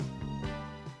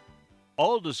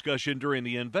All discussion during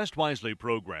the Invest Wisely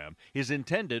program is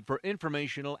intended for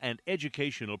informational and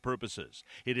educational purposes.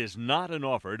 It is not an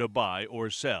offer to buy or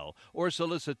sell, or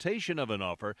solicitation of an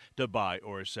offer to buy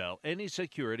or sell any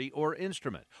security or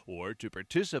instrument, or to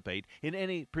participate in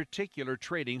any particular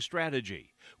trading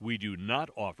strategy. We do not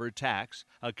offer tax,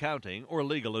 accounting, or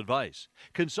legal advice.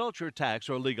 Consult your tax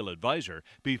or legal advisor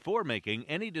before making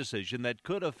any decision that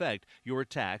could affect your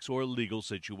tax or legal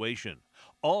situation.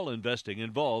 All investing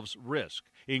involves risk,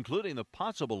 including the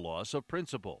possible loss of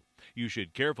principal. You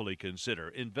should carefully consider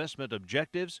investment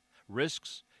objectives,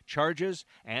 risks, charges,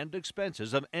 and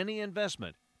expenses of any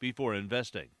investment before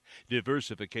investing.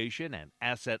 Diversification and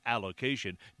asset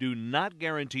allocation do not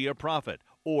guarantee a profit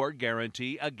or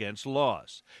guarantee against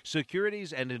loss.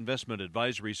 Securities and investment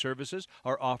advisory services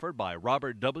are offered by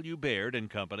Robert W. Baird and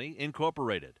Company,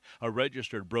 Incorporated, a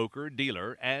registered broker,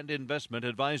 dealer, and investment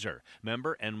advisor.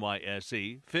 Member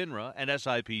NYSE, FINRA, and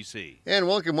SIPC. And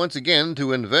welcome once again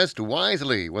to Invest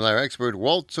Wisely with our expert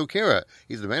Walt Sokera.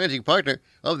 He's the managing partner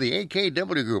of the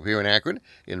AKW Group here in Akron.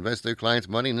 They invest their clients'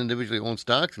 money in individually owned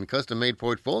stocks and custom-made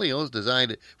portfolios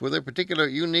designed for their particular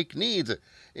unique needs.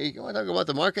 Hey, you want to talk about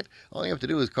the market? All you have to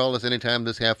do is call us anytime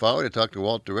this half hour to talk to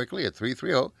Walt directly at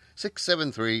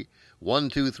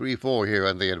 330-673-1234 here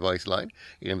on the advice line.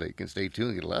 And you can stay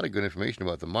tuned and get a lot of good information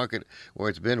about the market, where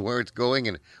it's been, where it's going,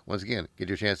 and once again, get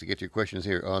your chance to get your questions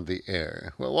here on the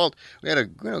air. Well, Walt, we had a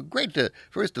great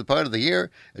first part of the year.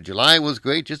 July was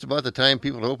great, just about the time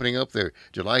people are opening up their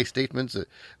July statements.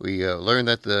 We learned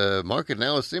that the market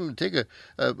now is seeming to take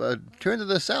a turn to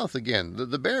the south again.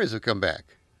 The bears have come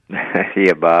back.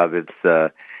 Yeah, Bob, it's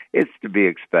to be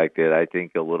expected. I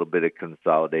think a little bit of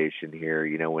consolidation here.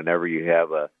 Whenever you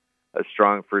have a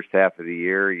strong first half of the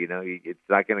year, it's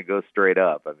not going to go straight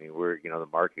up. I mean, the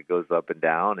market goes up and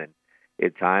down, and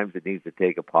at times it needs to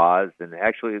take a pause. And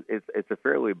actually, it's a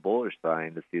fairly bullish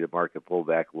sign to see the market pull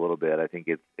back a little bit. I think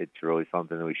it's really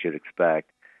something that we should expect.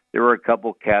 There were a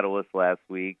couple catalysts last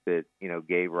week that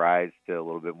gave rise to a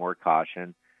little bit more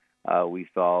caution. We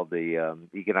saw the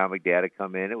economic data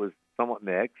come in. It was somewhat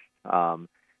mixed.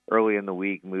 Early in the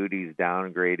week, Moody's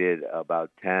downgraded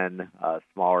about 10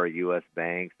 smaller U.S.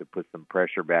 banks to put some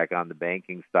pressure back on the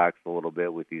banking stocks a little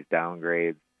bit with these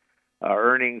downgrades.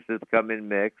 Earnings has come in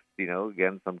mixed.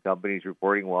 Again, some companies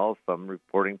reporting well, some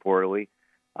reporting poorly.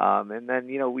 And then,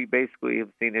 we basically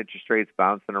have seen interest rates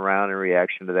bouncing around in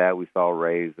reaction to that. We saw a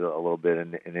raise a little bit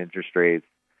in interest rates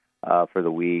for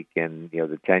the week, and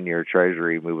the 10-year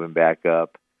Treasury moving back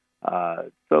up.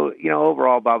 So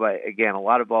overall, Bob, again, a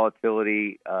lot of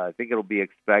volatility. I think it'll be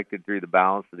expected through the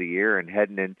balance of the year, and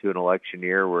heading into an election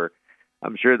year where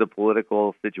I'm sure the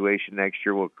political situation next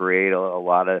year will create a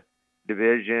lot of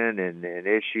division and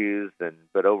issues.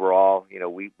 But overall,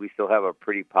 we still have a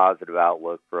pretty positive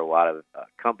outlook for a lot of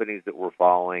companies that we're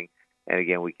following, and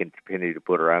again, we can continue to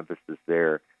put our emphasis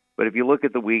there. But if you look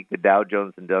at the week, the Dow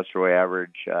Jones Industrial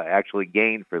Average actually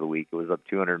gained for the week. It was up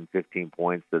 215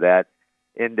 points. So that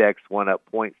index went up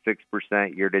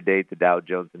 0.6% year-to-date. The Dow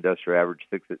Jones Industrial Average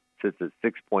sits at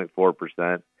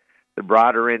 6.4%. The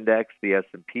broader index, the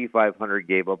S&P 500,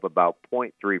 gave up about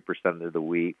 0.3% of the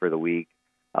week for the week,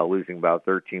 losing about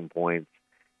 13 points.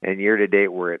 And year-to-date,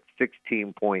 we're at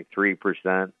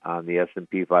 16.3% on the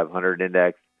S&P 500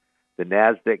 index. The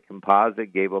NASDAQ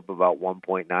Composite gave up about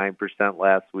 1.9%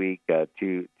 last week,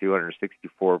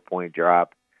 264-point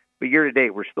drop. But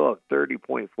year-to-date, we're still at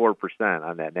 30.4%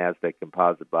 on that NASDAQ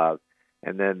Composite, Bob.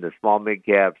 And then the small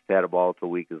mid-caps had a volatile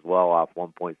week as well, off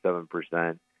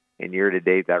 1.7%. And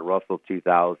year-to-date, that Russell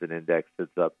 2000 index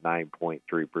sits up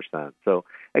 9.3%. So,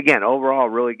 again, overall,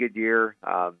 really good year,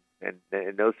 and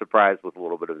no surprise with a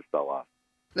little bit of a sell-off.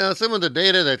 Now, some of the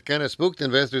data that kind of spooked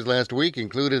investors last week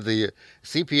included the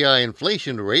CPI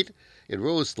inflation rate. It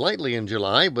rose slightly in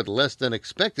July, but less than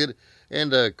expected.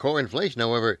 And core inflation,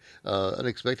 however,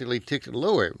 unexpectedly ticked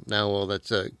lower. Now,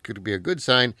 that's could be a good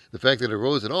sign. The fact that it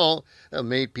rose at all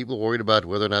made people worried about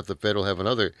whether or not the Fed will have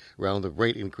another round of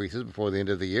rate increases before the end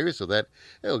of the year. So that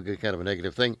will be kind of a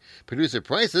negative thing. Producer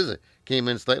prices came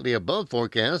in slightly above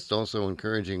forecasts, also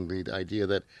encouraging the idea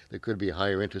that there could be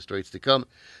higher interest rates to come.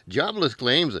 Jobless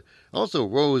claims also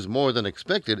rose more than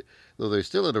expected, though they're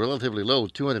still at a relatively low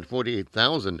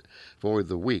 248,000 for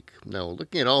the week. Now,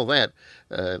 looking at all that,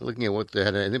 looking at what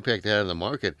had an impact it had on the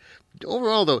market,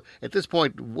 overall, though, at this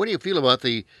point, what do you feel about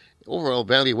the overall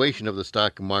valuation of the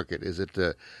stock market? Is it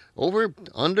over,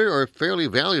 under, or fairly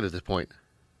valued at this point?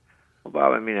 Well,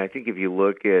 Bob, I mean, I think if you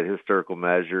look at historical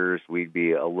measures, we'd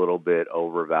be a little bit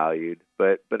overvalued.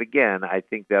 But again, I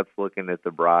think that's looking at the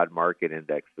broad market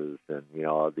indexes and,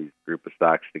 all these group of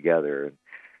stocks together. And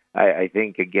I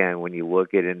think, again, when you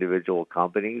look at individual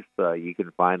companies, you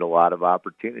can find a lot of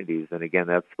opportunities. And again,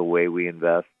 that's the way we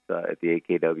invest at the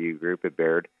AKW Group at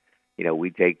Baird.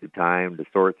 We take the time to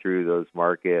sort through those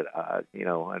market,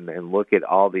 and look at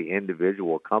all the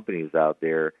individual companies out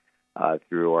there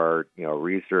through our,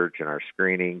 research and our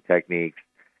screening techniques.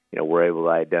 We're able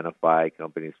to identify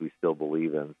companies we still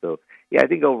believe in. So, I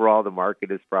think overall the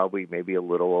market is probably maybe a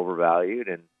little overvalued,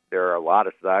 and there are a lot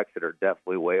of stocks that are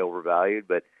definitely way overvalued,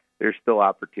 but there's still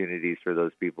opportunities for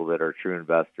those people that are true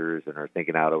investors and are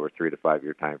thinking out over 3 to 5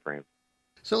 year time frames.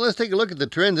 So let's take a look at the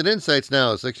trends and insights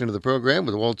now section of the program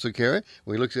with Walt Secura.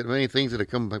 We looks at many things that have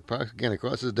come again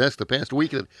across his desk the past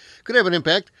week that could have an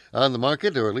impact on the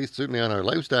market, or at least certainly on our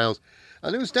lifestyles.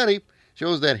 A new study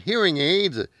shows that hearing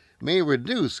aids may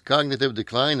reduce cognitive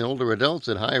decline in older adults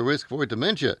at high risk for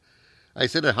dementia. I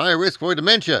said at high risk for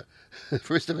dementia. The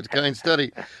first of its kind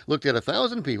study looked at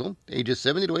 1,000 people, ages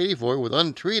 70 to 84, with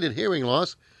untreated hearing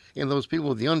loss, and those people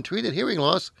with the untreated hearing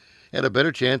loss had a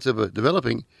better chance of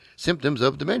developing symptoms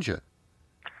of dementia.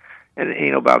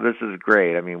 And, Bob, this is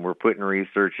great. I mean, we're putting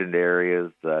research into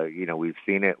areas, we've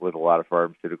seen it with a lot of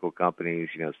pharmaceutical companies,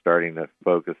 starting to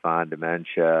focus on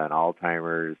dementia and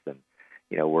Alzheimer's, and,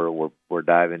 we're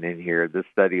diving in here. This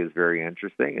study is very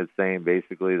interesting. It's saying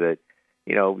basically that,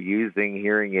 using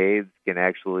hearing aids can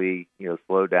actually,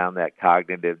 slow down that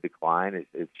cognitive decline.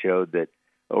 It showed that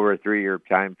over a 3-year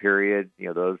time period,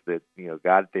 those that,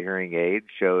 got the hearing aid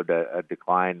showed a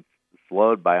decline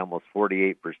slowed by almost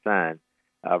 48%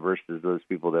 versus those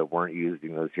people that weren't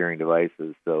using those hearing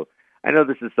devices. So I know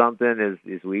this is something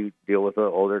as we deal with an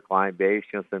older client base,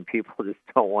 some people just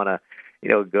don't want to,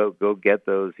 go get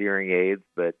those hearing aids,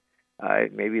 but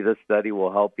maybe this study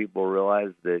will help people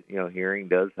realize that, hearing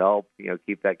does help,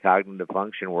 keep that cognitive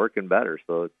function working better.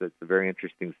 So it's a very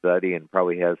interesting study and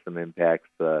probably has some impacts,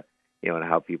 on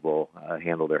how people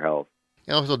handle their health.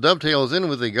 It also dovetails in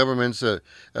with the government's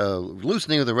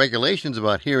loosening of the regulations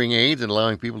about hearing aids and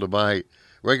allowing people to buy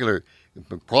regular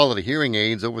quality hearing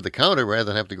aids over the counter rather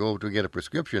than have to go to get a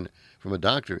prescription from a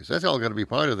doctor. So that's all going to be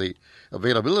part of the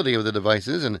availability of the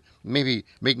devices and maybe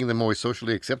making them more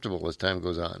socially acceptable as time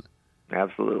goes on.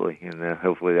 Absolutely, and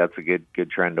hopefully that's a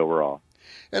good trend overall.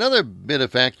 Another bit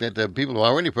of fact that people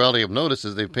already probably have noticed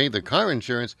is they've paid their car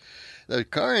insurance. The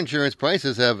car insurance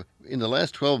prices have, in the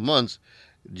last 12 months,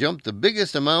 jumped the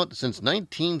biggest amount since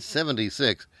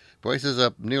 1976. Prices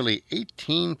up nearly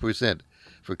 18%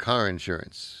 for car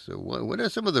insurance. So what are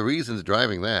some of the reasons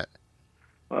driving that?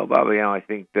 Well, Bobby, I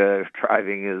think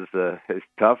driving is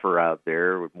tougher out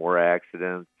there with more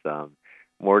accidents,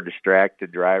 more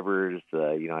distracted drivers.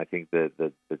 I think that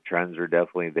the trends are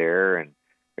definitely there. And,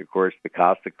 of course, the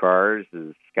cost of cars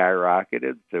is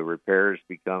skyrocketed. So repairs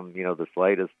become, the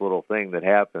slightest little thing that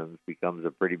happens becomes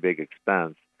a pretty big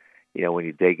expense, when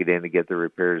you take it in to get the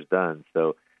repairs done.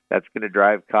 So that's going to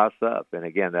drive costs up. And,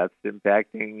 again, that's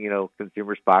impacting,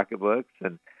 consumers' pocketbooks.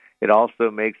 And it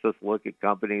also makes us look at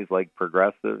companies like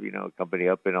Progressive, a company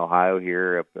up in Ohio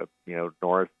here, up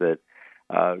north that,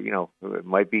 it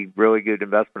might be really good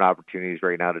investment opportunities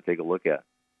right now to take a look at.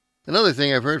 Another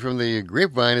thing I've heard from the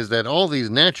grapevine is that all these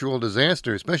natural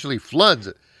disasters, especially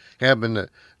floods, have been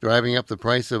driving up the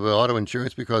price of auto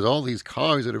insurance because all these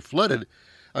cars that are flooded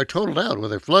are totaled out. Whether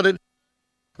they're flooded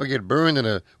or get burned in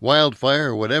a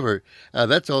wildfire or whatever,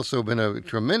 that's also been a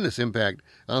tremendous impact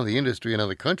on the industry and on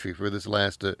the country for this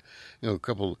last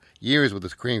couple years with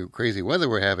this crazy weather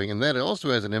we're having. And that also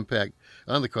has an impact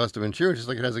on the cost of insurance, just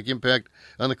like it has an impact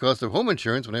on the cost of home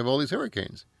insurance when we have all these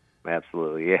hurricanes.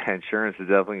 Absolutely. Yeah, insurance is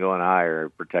definitely going higher to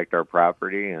protect our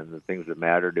property and the things that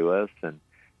matter to us. And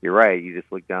you're right. You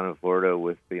just look down in Florida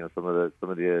with some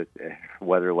of the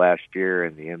weather last year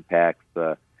and the impacts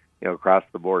across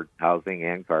the board, housing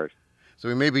and cars. So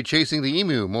we may be chasing the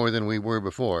emu more than we were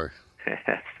before.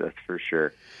 That's for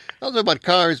sure. Also about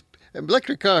cars,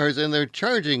 electric cars and their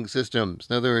charging systems.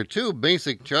 Now, there are two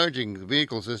basic charging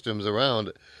vehicle systems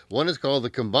around. One is called the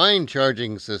combined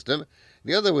charging system.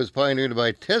 The other was pioneered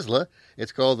by Tesla.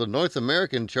 It's called the North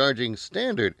American Charging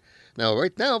Standard. Now,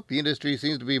 right now, the industry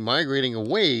seems to be migrating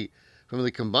away from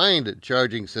the combined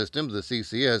charging system, the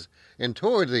CCS, and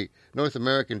toward the North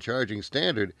American Charging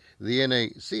Standard, the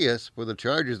NACS, for the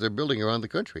chargers they're building around the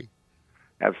country.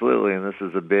 Absolutely, and this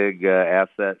is a big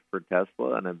asset for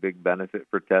Tesla and a big benefit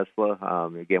for Tesla.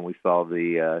 Again, we saw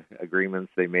the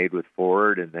agreements they made with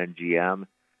Ford and then GM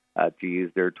to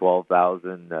use their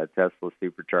 12,000 Tesla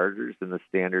superchargers, and the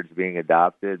standards being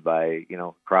adopted by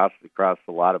across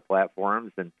a lot of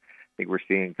platforms. And I think we're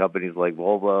seeing companies like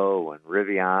Volvo and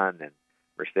Rivian and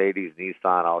Mercedes,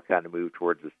 Nissan all kind of move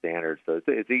towards the standard. So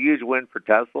it's a huge win for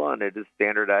Tesla, and it is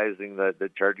standardizing the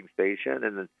charging station.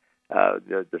 And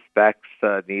the specs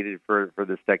needed for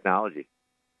this technology.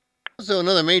 So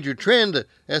another major trend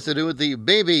has to do with the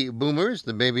baby boomers,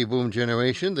 the baby boom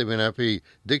generation. They may not be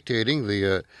dictating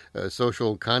the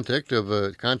social context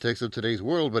of today's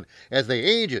world, but as they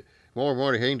age, more and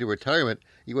more heading to retirement.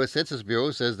 U.S. Census Bureau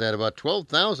says that about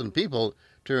 12,000 people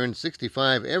turn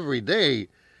 65 every day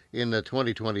in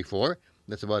 2024.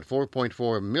 That's about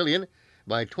 4.4 million.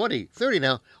 By 2030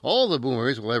 now, all the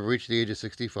boomers will have reached the age of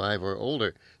 65 or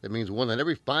older. That means 1 in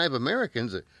every 5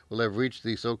 Americans will have reached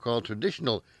the so-called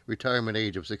traditional retirement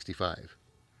age of 65.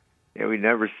 Yeah, we've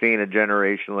never seen a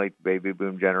generation like the baby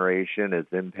boom generation.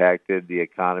 It's impacted the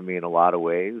economy in a lot of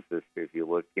ways. If you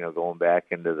look, going back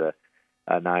into the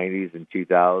 90s and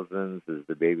 2000s, as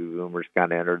the baby boomers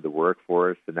kind of entered the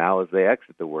workforce, and now as they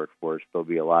exit the workforce, there'll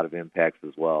be a lot of impacts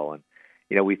as well. And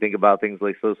we think about things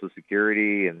like Social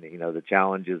Security and the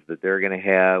challenges that they're going to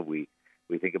have. We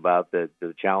think about the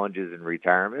challenges in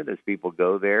retirement as people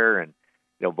go there, and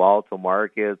volatile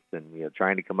markets, and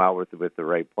trying to come out with the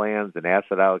right plans and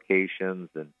asset allocations.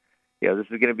 And this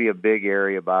is going to be a big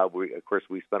area, Bob. Of course,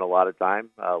 we spend a lot of time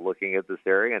looking at this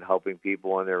area and helping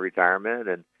people in their retirement,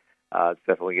 and it's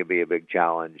definitely going to be a big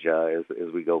challenge as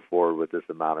we go forward with this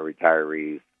amount of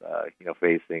retirees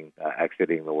facing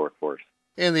exiting the workforce.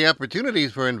 And the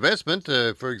opportunities for investment,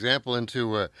 for example,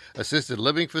 into assisted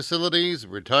living facilities,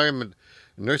 retirement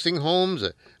nursing homes,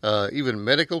 even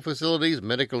medical facilities,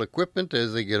 medical equipment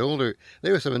as they get older.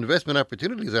 There are some investment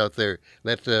opportunities out there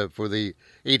that for the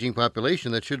aging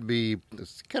population that should be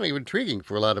kind of intriguing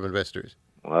for a lot of investors.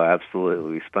 Well,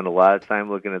 absolutely. We spend a lot of time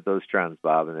looking at those trends,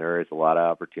 Bob, and there is a lot of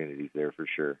opportunities there for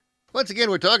sure. Once again,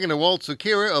 we're talking to Walt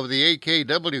Secura of the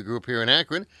AKW Group here in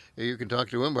Akron. You can talk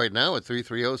to him right now at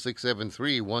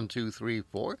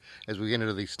 330-673-1234 as we get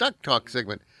into the Stock Talk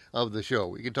segment of the show.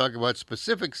 We can talk about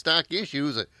specific stock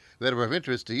issues that are of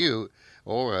interest to you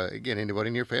or, again, anybody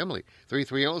in your family.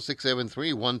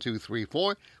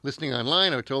 330-673-1234. Listening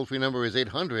online, our toll-free number is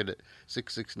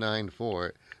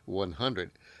 800-669-4100.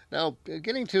 Now,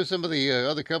 getting to some of the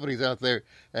other companies out there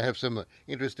that have some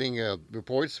interesting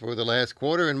reports for the last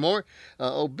quarter and more.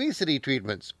 Obesity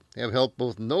treatments have helped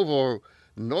both Novo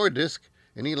Nordisk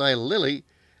and Eli Lilly.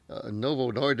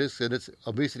 Novo Nordisk and its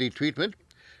obesity treatment,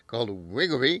 called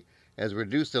Wegovy, has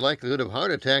reduced the likelihood of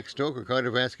heart attack, stroke, or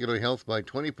cardiovascular health by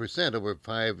 20% over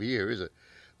 5 years.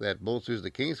 That bolsters the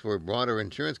case for broader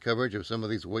insurance coverage of some of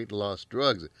these weight loss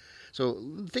drugs. So,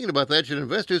 thinking about that, should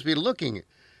investors be looking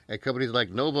at companies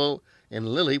like Novo and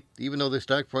Lilly, even though their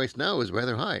stock price now is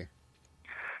rather high?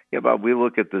 Yeah, Bob, we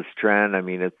look at this trend. I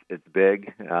mean, it's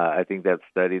big. I think that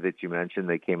study that you mentioned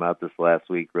that came out this last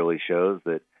week really shows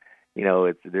that,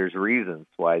 there's reasons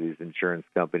why these insurance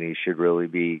companies should really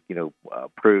be,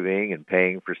 approving and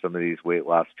paying for some of these weight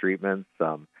loss treatments.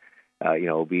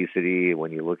 Obesity,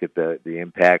 when you look at the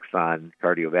impacts on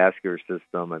cardiovascular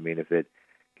system, I mean, if it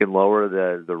can lower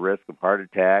the risk of heart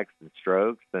attacks and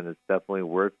strokes, then it's definitely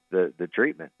worth the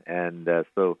treatment. And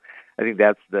so I think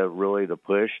that's really the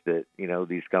push that,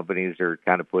 these companies are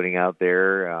kind of putting out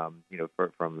there,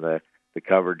 from the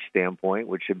coverage standpoint,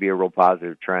 which should be a real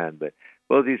positive trend. But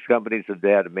both these companies have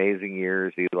had amazing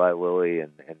years, Eli Lilly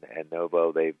and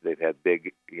Novo. They've had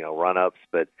big, run-ups.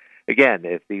 But again,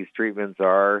 if these treatments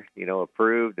are,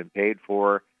 approved and paid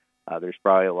for, there's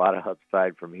probably a lot of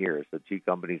upside from here. So two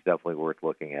companies definitely worth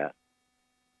looking at.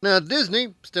 Now,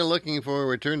 Disney, still looking for a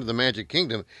return to the Magic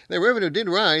Kingdom. Their revenue did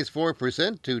rise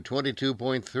 4% to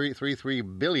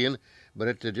 $22.33 billion, but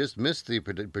it just missed the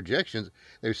projections.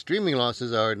 Their streaming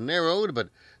losses are narrowed, but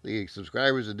the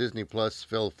subscribers of Disney Plus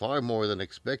fell far more than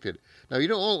expected. Now, you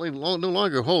no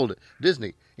longer hold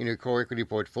Disney in your core equity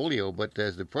portfolio, but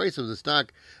as the price of the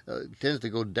stock tends to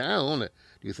go down, do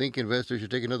you think investors should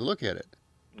take another look at it?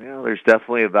 Well, there's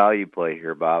definitely a value play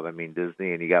here, Bob. I mean,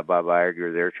 Disney, and you got Bob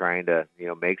Iger, they're trying to,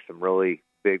 make some really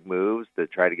big moves to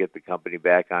try to get the company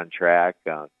back on track.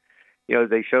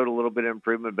 They showed a little bit of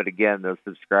improvement, but again, those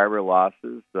subscriber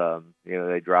losses,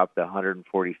 they dropped to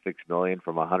 146 million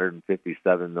from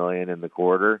 157 million in the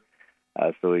quarter.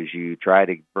 So as you try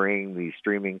to bring the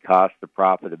streaming costs to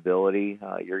profitability,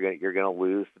 you're going to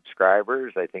lose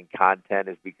subscribers. I think content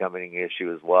is becoming an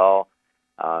issue as well.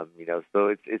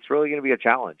 So it's really going to be a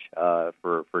challenge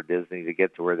for Disney to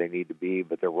get to where they need to be,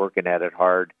 but they're working at it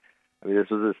hard. I mean, this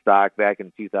was a stock back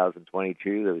in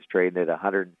 2022 that was trading at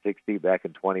 160. Back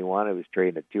in 21, it was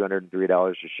trading at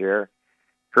 $203 a share.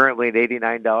 Currently at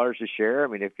 $89 a share. I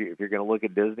mean, if you're going to look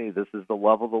at Disney, this is the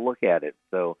level to look at it.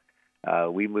 So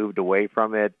we moved away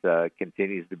from it.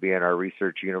 Continues to be in our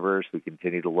research universe. We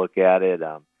continue to look at it.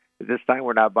 At this time,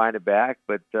 we're not buying it back,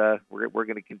 but we're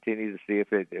going to continue to see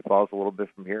if it falls a little bit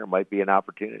from here. It might be an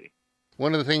opportunity.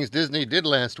 One of the things Disney did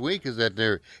last week is that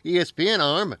their ESPN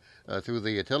arm, through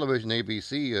the television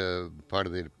ABC part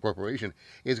of the corporation,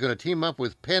 is going to team up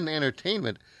with Penn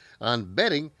Entertainment on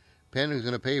betting. Penn is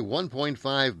going to pay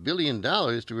 $1.5 billion to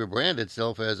rebrand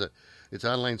itself as its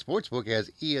online sportsbook as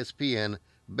ESPN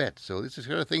Bet. So this is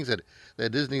kind of things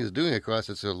that Disney is doing across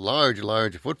its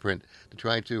large footprint to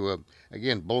try to,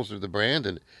 again, bolster the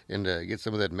brand and get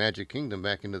some of that Magic Kingdom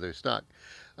back into their stock.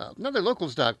 Another local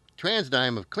stock,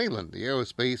 TransDigm of Cleveland, the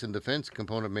aerospace and defense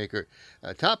component maker,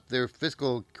 topped their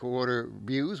fiscal quarter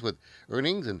views with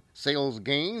earnings and sales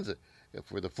gains.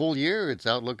 For the full year, its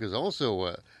outlook has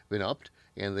also been upped,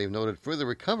 and they've noted further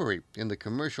recovery in the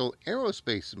commercial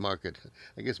aerospace market.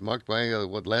 I guess marked by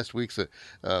last week's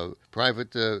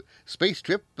private space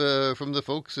trip from the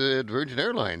folks at Virgin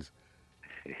Airlines.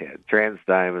 Yeah,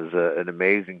 TransDigm is an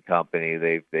amazing company.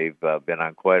 They've been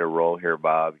on quite a roll here,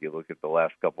 Bob. You look at the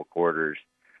last couple quarters.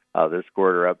 This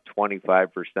quarter up 25%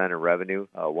 in revenue,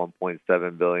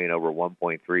 1.7 billion over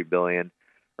 1.3 billion.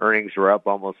 Earnings were up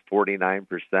almost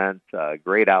 49%.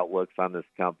 Great outlooks on this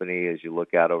company as you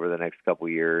look out over the next couple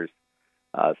years.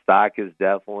 Stock has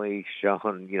definitely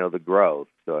shown, the growth.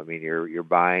 So I mean, you're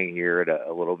buying here at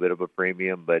a little bit of a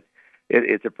premium, but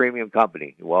it's a premium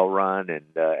company, well run and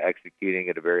executing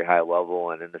at a very high level,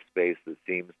 and in a space that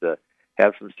seems to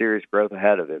have some serious growth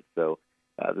ahead of it. So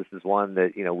this is one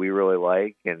that we really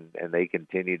like, and they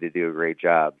continue to do a great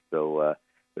job. So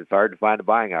it's hard to find a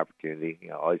buying opportunity.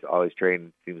 Always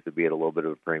trading seems to be at a little bit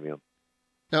of a premium.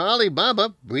 Now,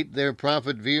 Alibaba beat their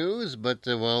profit views, but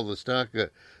while the stock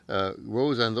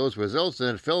rose on those results,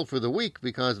 then it fell for the week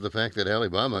because of the fact that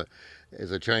Alibaba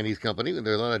is a Chinese company, and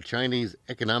there are a lot of Chinese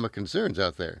economic concerns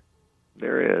out there.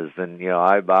 There is, and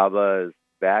Alibaba is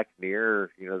back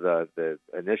near the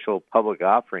initial public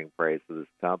offering price of this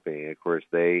company. Of course,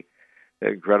 they're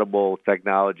an incredible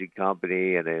technology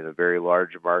company and in a very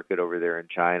large market over there in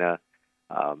China.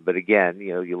 But again,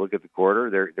 you look at the quarter,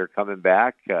 they're coming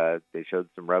back. They showed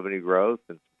some revenue growth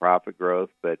and some profit growth,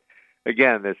 but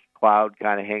again, this cloud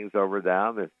kind of hangs over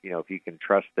them. If you can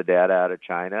trust the data out of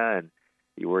China, and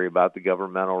you worry about the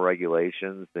governmental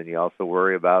regulations, then you also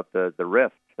worry about the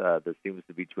rift that seems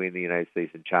to be between the United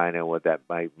States and China and what that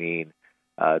might mean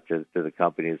to the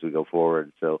company as we go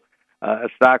forward. So a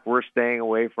stock we're staying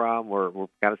away from. We're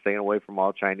kind of staying away from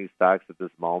all Chinese stocks at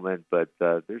this moment, but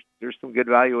there's some good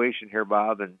valuation here,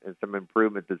 Bob, and some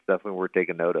improvement that's definitely worth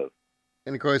taking note of.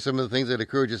 And, of course, some of the things that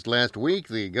occurred just last week,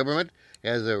 the government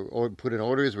has put in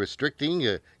orders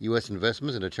restricting U.S.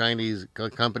 investments into Chinese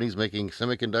companies making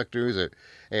semiconductors or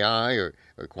AI or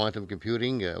quantum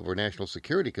computing over national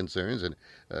security concerns. And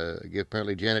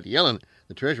apparently Janet Yellen,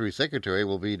 the Treasury Secretary,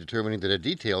 will be determining the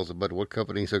details about what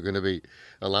companies are going to be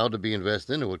allowed to be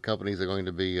invested in and what companies are going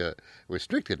to be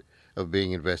restricted of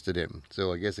being invested in.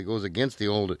 So I guess it goes against the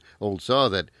old saw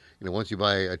that once you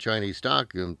buy a Chinese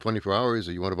stock in 24 hours,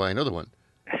 you want to buy another one.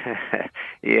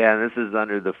 Yeah, and this is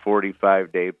under the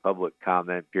 45-day public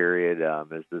comment period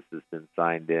as this has been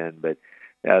signed in. But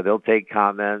they'll take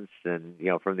comments and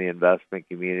from the investment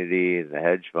community and the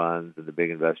hedge funds and the big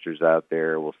investors out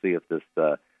there. We'll see if this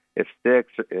if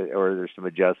sticks or there's some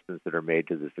adjustments that are made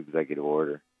to this executive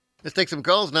order. Let's take some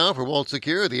calls now for Walt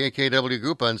Secure, the AKW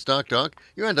Group on Stock Talk.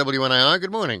 You're on WNIR.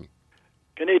 Good morning.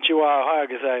 Konnichiwa, ohayou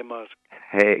gozaimasu.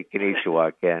 Hey,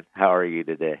 konnichiwa, Ken. How are you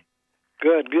today?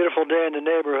 Good. Beautiful day in the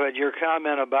neighborhood. Your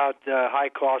comment about high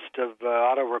cost of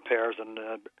auto repairs and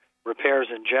repairs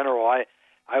in general.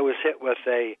 I was hit with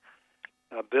a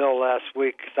bill last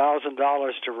week,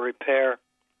 $1,000 to repair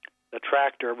the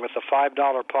tractor with a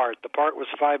 $5 part. The part was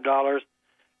 $5.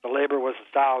 The labor was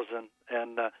 $1,000,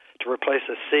 and to replace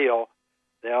a seal,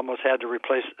 they almost had to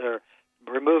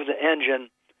remove the engine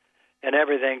and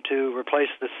everything to replace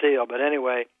the seal. But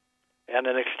anyway, and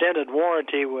an extended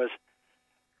warranty was,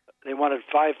 they wanted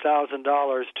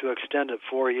 $5,000 to extend it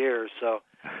 4 years. So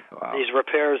wow. These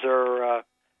repairs are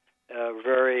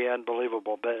very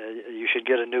unbelievable. But you should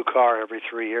get a new car every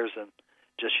 3 years and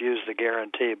just use the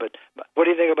guarantee. But what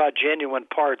do you think about Genuine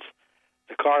Parts,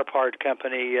 the car part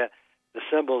company? The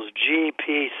symbol's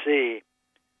GPC,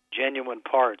 Genuine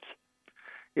Parts.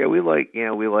 Yeah, we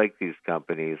like these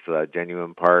companies,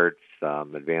 Genuine Parts,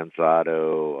 Advance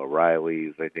Auto,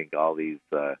 O'Reilly's. I think all these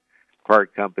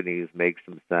part companies make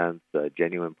some sense.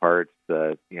 Genuine Parts,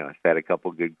 it's had a couple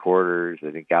good quarters.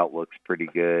 I think outlook's pretty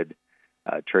good.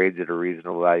 Trades at a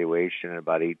reasonable valuation,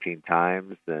 about 18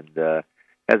 times, and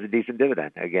has a decent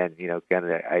dividend. Again,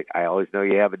 I always know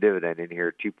you have a dividend in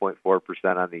here,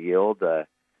 2.4% on the yield.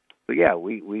 So yeah,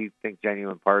 we think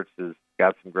Genuine Parts has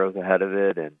got some growth ahead of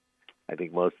it, and I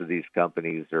think most of these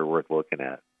companies are worth looking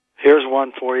at. Here's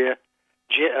one for you.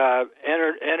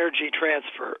 Energy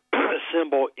Transfer,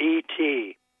 symbol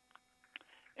ET.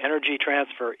 Energy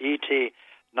Transfer, ET,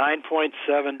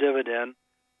 9.7 dividend,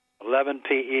 11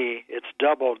 PE. It's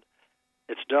doubled.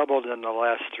 It's doubled in the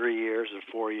last 3 years or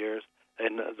 4 years,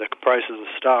 and the price of the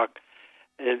stock.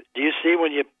 Do you see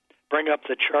when you bring up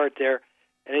the chart there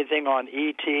anything on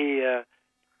ET?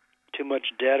 Too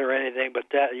much debt or anything? But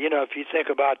that, if you think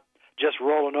about just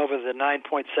rolling over the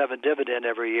 9.7 dividend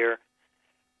every year,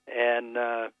 and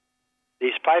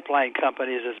these pipeline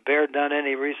companies, has Baird done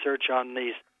any research on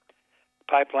these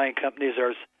pipeline companies?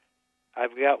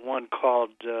 I've got one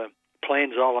called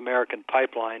Plains All American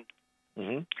Pipeline.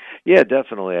 Mm-hmm. Yeah,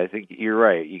 definitely. I think you're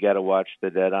right. You got to watch the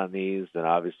debt on these, and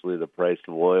obviously the price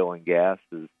of oil and gas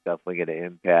is definitely going to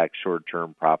impact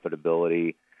short-term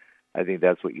profitability. I think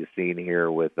that's what you've seen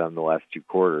here with the last 2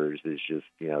 quarters is just,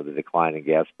 the decline in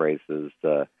gas prices.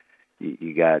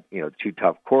 You got, 2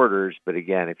 tough quarters, but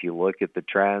again, if you look at the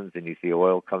trends and you see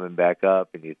oil coming back up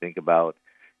and you think about,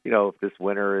 if this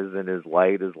winter isn't as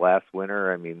light as last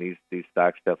winter, I mean, these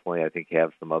stocks definitely, I think,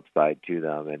 have some upside to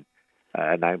them. And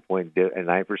a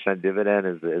 9%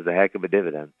 dividend is a heck of a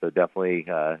dividend. So definitely,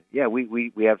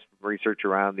 we have some research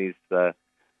around these,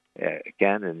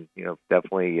 again, and,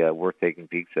 definitely worth taking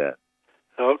peeks at.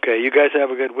 Okay, you guys have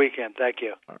a good weekend. Thank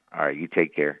you. All right, you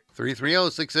take care.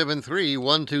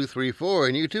 330-673-1234,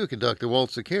 and you too can talk to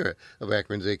Walt Secura of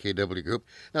Akron's AKW Group.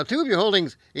 Now, 2 of your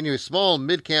holdings in your small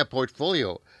mid-cap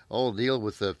portfolio all deal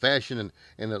with fashion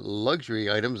and luxury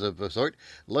items of a sort.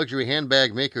 Luxury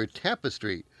handbag maker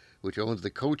Tapestry, which owns the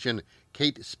Coach and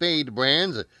Kate Spade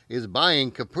brands, is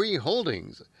buying Capri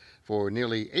Holdings for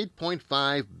nearly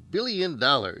 $8.5 billion.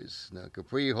 Now,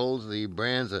 Capri holds the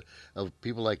brands of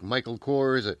people like Michael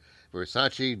Kors,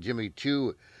 Versace, Jimmy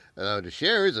Choo. The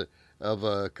shares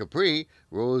of Capri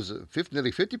rose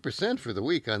nearly 50% for the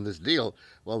week on this deal,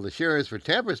 while the shares for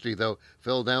Tapestry, though,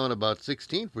 fell down about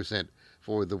 16%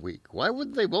 for the week. Why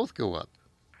wouldn't they both go up?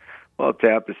 Well,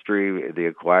 Tapestry,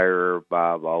 the acquirer,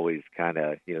 Bob, always kind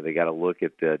of, they got to look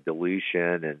at the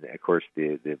dilution and, of course,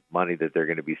 the money that they're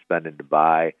going to be spending to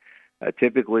buy.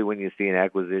 Typically, when you see an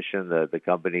acquisition, the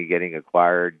company getting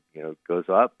acquired, goes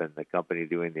up, and the company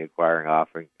doing the acquiring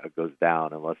offering goes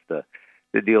down, unless the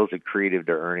deal's accretive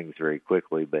to earnings very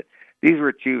quickly. But these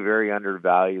were 2 very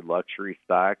undervalued luxury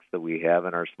stocks that we have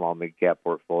in our small mid-cap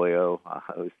portfolio.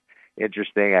 It was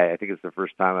interesting. I think it's the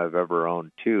first time I've ever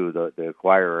owned 2, the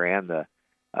acquirer and the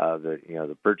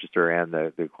purchaser and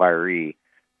the acquiree.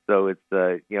 So it's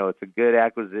it's a good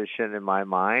acquisition in my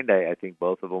mind. I think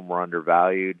both of them were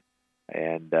undervalued.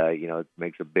 And, it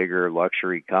makes a bigger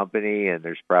luxury company, and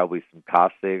there's probably some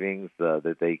cost savings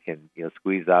that they can,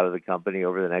 squeeze out of the company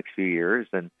over the next few years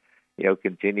and,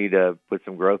 continue to put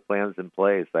some growth plans in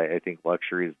place. I think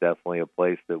luxury is definitely a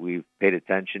place that we've paid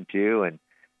attention to, and,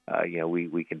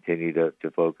 we continue to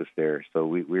focus there. So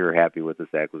we were happy with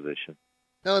this acquisition.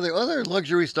 Now, are there other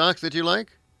luxury stocks that you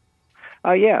like?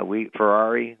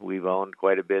 Ferrari, we've owned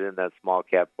quite a bit in that small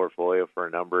cap portfolio for a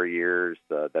number of years.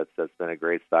 That's been a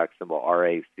great stock symbol,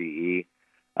 RACE. We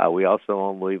also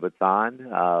own Louis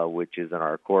Vuitton, which is in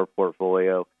our core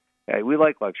portfolio. We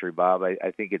like luxury, Bob.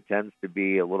 I think it tends to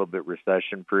be a little bit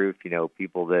recession-proof.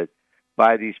 People that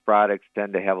buy these products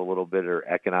tend to have a little bit of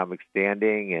economic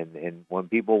standing, and when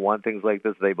people want things like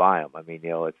this, they buy them. I mean,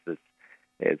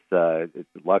 it's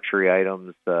luxury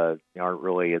items aren't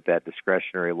really at that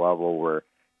discretionary level where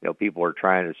people are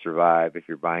trying to survive. If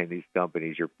you're buying these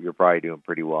companies, you're probably doing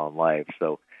pretty well in life.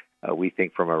 So we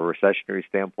think from a recessionary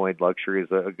standpoint, luxury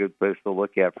is a good place to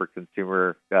look at for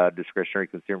consumer discretionary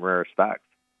consumer stocks.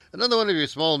 Another one of your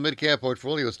small mid-cap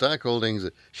portfolio stock holdings,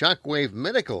 Shockwave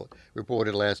Medical,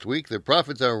 reported last week that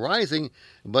profits are rising,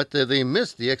 but they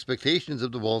missed the expectations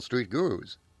of the Wall Street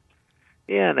gurus.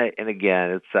 Yeah, and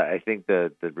again, I think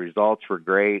the results were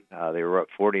great. They were up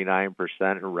 49%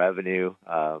 in revenue,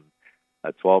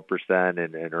 12%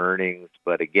 in earnings.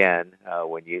 But again,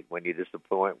 when you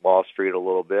disappoint Wall Street a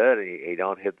little bit and you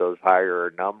don't hit those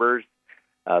higher numbers,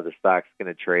 the stock's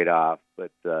going to trade off.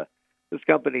 But this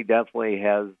company definitely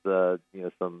has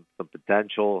some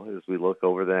potential as we look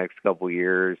over the next couple of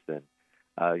years, and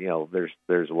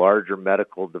there's larger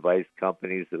medical device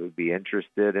companies that would be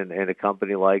interested in a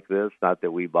company like this. Not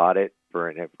that we bought it for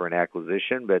an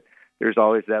acquisition, but there's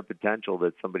always that potential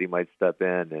that somebody might step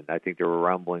in. And I think there were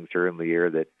rumblings during the year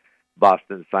that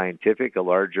Boston Scientific, a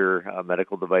larger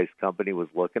medical device company, was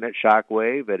looking at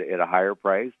Shockwave at a higher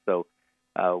price. So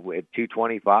at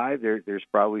 $225, there's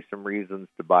probably some reasons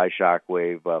to buy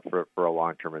Shockwave for a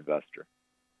long-term investor.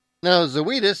 Now,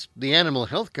 Zoetis, the animal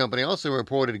health company, also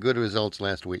reported good results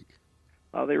last week.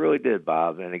 Oh, they really did,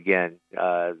 Bob. And again,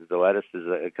 Zoetis is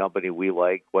a company we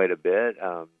like quite a bit.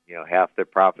 Half their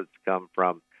profits come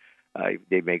from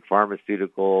they make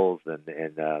pharmaceuticals and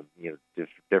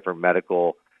different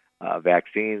medical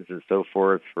vaccines and so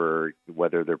forth for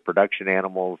whether they're production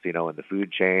animals, in the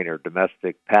food chain or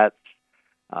domestic pets,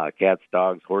 cats,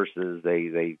 dogs, horses.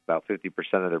 They about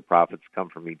 50% of their profits come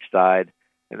from each side.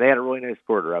 And they had a really nice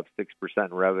quarter, up 6%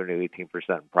 in revenue, 18%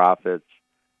 in profits.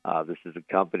 This is a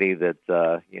company that,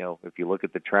 if you look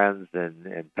at the trends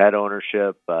in pet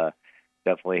ownership,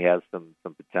 definitely has some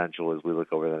potential as we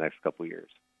look over the next couple of years.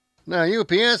 Now,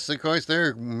 UPS, of course,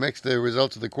 their mixed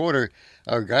results of the quarter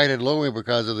are guided lower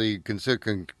because of the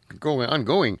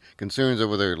ongoing concerns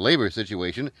over their labor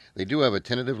situation. They do have a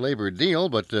tentative labor deal,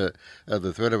 but the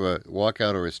threat of a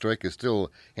walkout or a strike is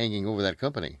still hanging over that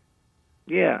company.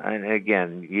 Yeah, and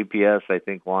again, UPS, I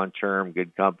think long-term,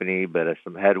 good company, but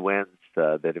some headwinds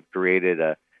that have created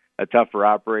a tougher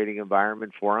operating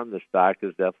environment for them. The stock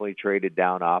has definitely traded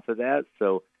down off of that.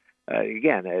 So,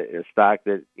 again, a stock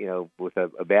that, with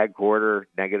a bad quarter,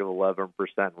 negative 11%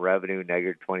 in revenue,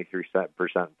 negative 23%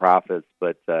 in profits.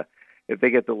 But if they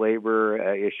get the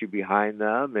labor issue behind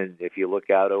them, and if you look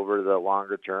out over the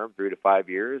longer term, 3 to 5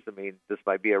 years, this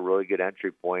might be a really good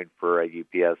entry point for a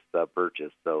UPS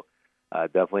purchase. So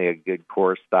definitely a good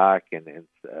core stock and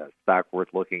stock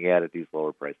worth looking at these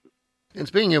lower prices. And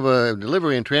speaking of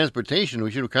delivery and transportation,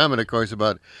 we should comment, of course,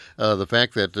 about the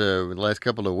fact that in the last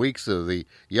couple of weeks, the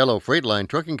Yellow Freight Line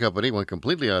Trucking Company went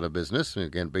completely out of business,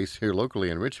 again, based here locally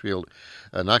in Richfield,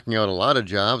 knocking out a lot of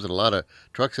jobs and a lot of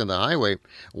trucks on the highway.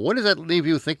 What does that leave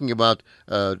you thinking about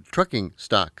trucking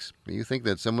stocks? Do you think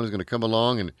that someone is going to come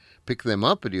along and pick them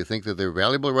up, or do you think that they're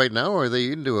valuable right now, or are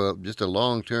they into just a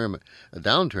long-term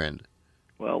downtrend?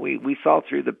 Well, we saw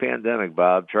through the pandemic,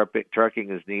 Bob. Trucking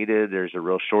is needed. There's a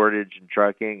real shortage in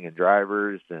trucking and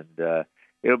drivers, and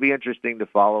it'll be interesting to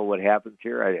follow what happens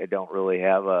here. I don't really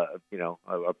have a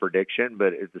prediction,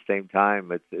 but at the same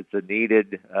time, it's a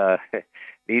needed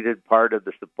part of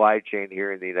the supply chain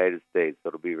here in the United States. So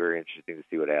it'll be very interesting to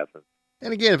see what happens.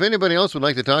 And again, if anybody else would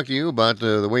like to talk to you about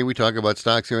the way we talk about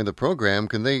stocks here in the program,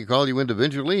 can they call you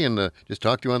individually and just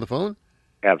talk to you on the phone?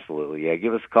 Absolutely, yeah.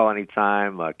 Give us a call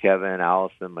anytime. Kevin,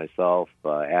 Allison, myself,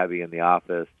 Abby in the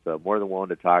office. More than willing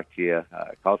to talk to you.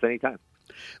 Call us anytime.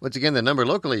 Once again, the number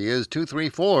locally is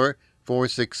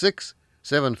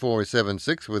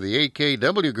 234-466-7476 for the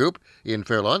AKW Group in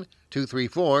Fairlawn,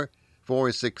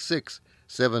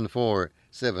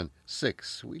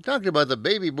 234-466-7476. We talked about the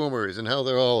baby boomers and how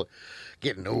they're all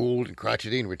getting old and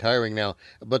crotchety and retiring now.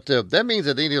 But that means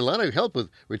that they need a lot of help with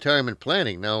retirement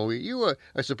planning. Now, you are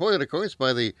supported, of course,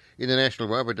 by the International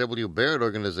Robert W. Baird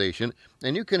organization,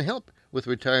 and you can help with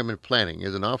retirement planning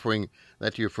as an offering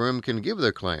that your firm can give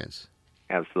their clients.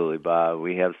 Absolutely, Bob.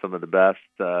 We have some of the best,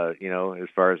 as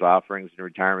far as offerings in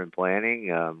retirement planning.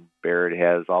 Baird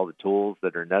has all the tools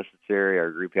that are necessary.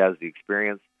 Our group has the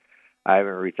experience. I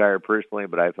haven't retired personally,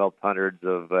 but I've helped hundreds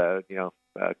of,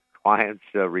 clients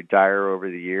retire over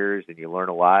the years, and you learn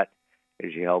a lot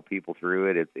as you help people through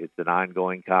it. It's an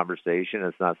ongoing conversation.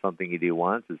 It's not something you do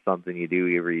once. It's something you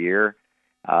do every year.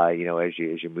 As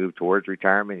you move towards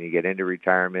retirement, and you get into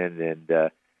retirement,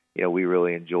 and we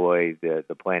really enjoy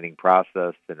the planning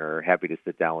process and are happy to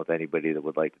sit down with anybody that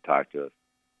would like to talk to us.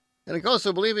 And I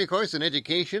also believe, of course, in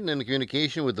education and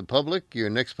communication with the public.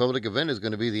 Your next public event is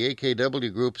going to be the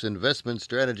AKW Group's Investment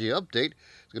Strategy Update.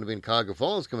 It's going to be in Cuyahoga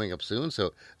Falls coming up soon.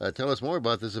 So tell us more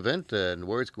about this event and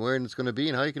where it's going to be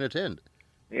and how you can attend.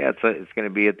 Yeah, it's going to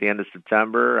be at the end of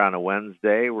September on a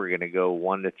Wednesday. We're going to go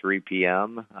 1 to 3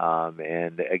 p.m.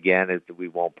 And again, we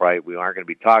aren't going to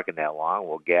be talking that long.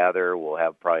 We'll gather. We'll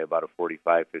have probably about a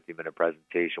 45, 50-minute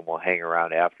presentation. We'll hang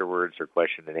around afterwards for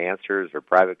question and answers or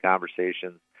private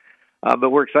conversations.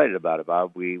 But we're excited about it,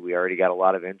 Bob. We already got a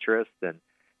lot of interest, and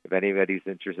if anybody's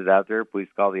interested out there, please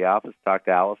call the office, talk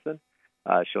to Allison.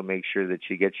 She'll make sure that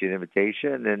she gets you an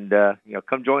invitation, and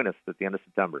come join us at the end of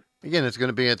September. Again, it's going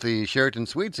to be at the Sheraton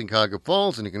Suites in Cuyahoga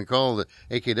Falls, and you can call the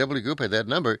AKW Group at that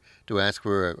number to ask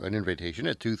for an invitation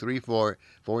at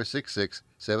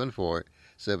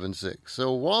 234-466-7476.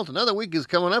 So, Walt, another week is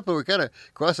coming up, and we're kind of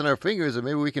crossing our fingers that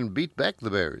maybe we can beat back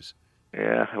the Bears.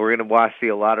 Yeah, we're going to see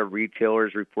a lot of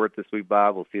retailers report this week,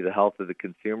 Bob. We'll see the health of the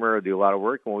consumer, do a lot of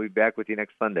work, and we'll be back with you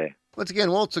next Sunday. Once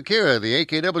again, Walt Sakira, the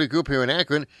AKW Group here in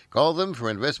Akron. Call them for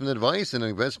investment advice and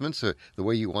investments the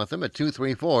way you want them at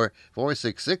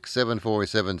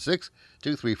 234-466-7476,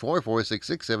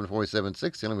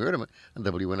 234-466-7476. Tell them we heard them on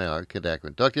WNR Kid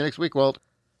Akron. Talk to you next week, Walt.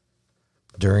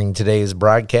 During today's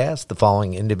broadcast, the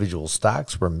following individual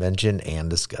stocks were mentioned and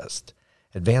discussed.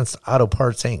 Advanced Auto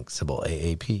Parts, Inc., symbol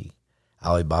AAP.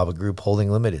 Alibaba Group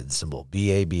Holding Limited, symbol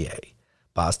BABA.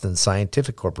 Boston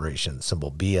Scientific Corporation,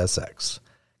 symbol BSX.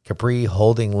 Capri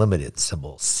Holding Limited,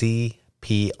 symbol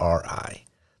CPRI.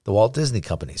 The Walt Disney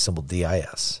Company, symbol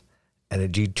DIS.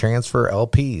 Energy Transfer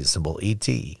LP, symbol ET.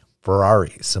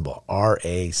 Ferrari, symbol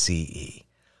RACE.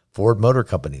 Ford Motor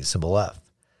Company, symbol F.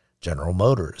 General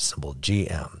Motors, symbol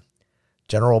GM.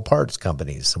 General Parts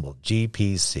Company, symbol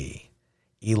GPC.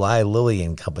 Eli Lilly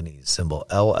and Company, symbol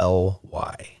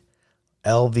LLY.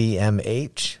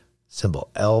 LVMH, symbol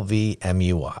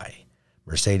LVMUI.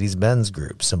 Mercedes-Benz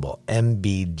Group, symbol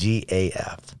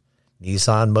MBGAF.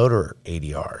 Nissan Motor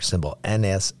ADR, symbol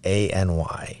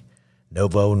NSANY.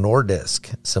 Novo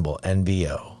Nordisk, symbol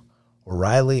NVO.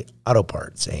 O'Reilly Auto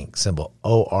Parts, Inc., symbol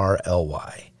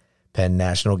ORLY. Penn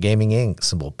National Gaming, Inc.,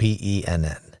 symbol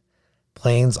PENN.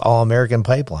 Plains All-American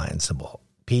Pipeline, symbol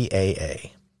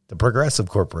PAA. The Progressive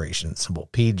Corporation, symbol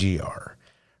PGR.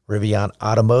 Rivian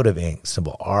Automotive, Inc.,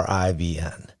 symbol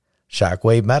RIVN.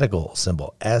 Shockwave Medical,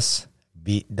 symbol SWAV.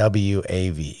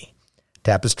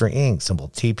 Tapestry, Inc., symbol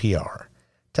TPR.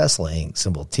 Tesla, Inc.,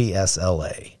 symbol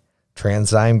TSLA.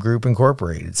 TransDigm Group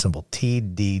Incorporated, symbol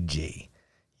TDG.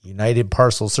 United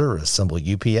Parcel Service, symbol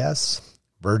UPS.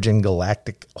 Virgin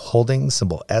Galactic Holdings,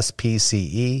 symbol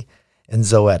SPCE. And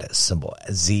Zoetis, symbol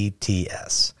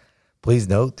ZTS. Please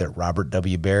note that Robert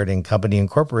W. Baird and Company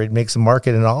Incorporated makes a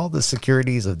market in all the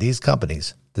securities of these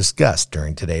companies discussed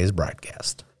during today's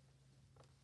broadcast.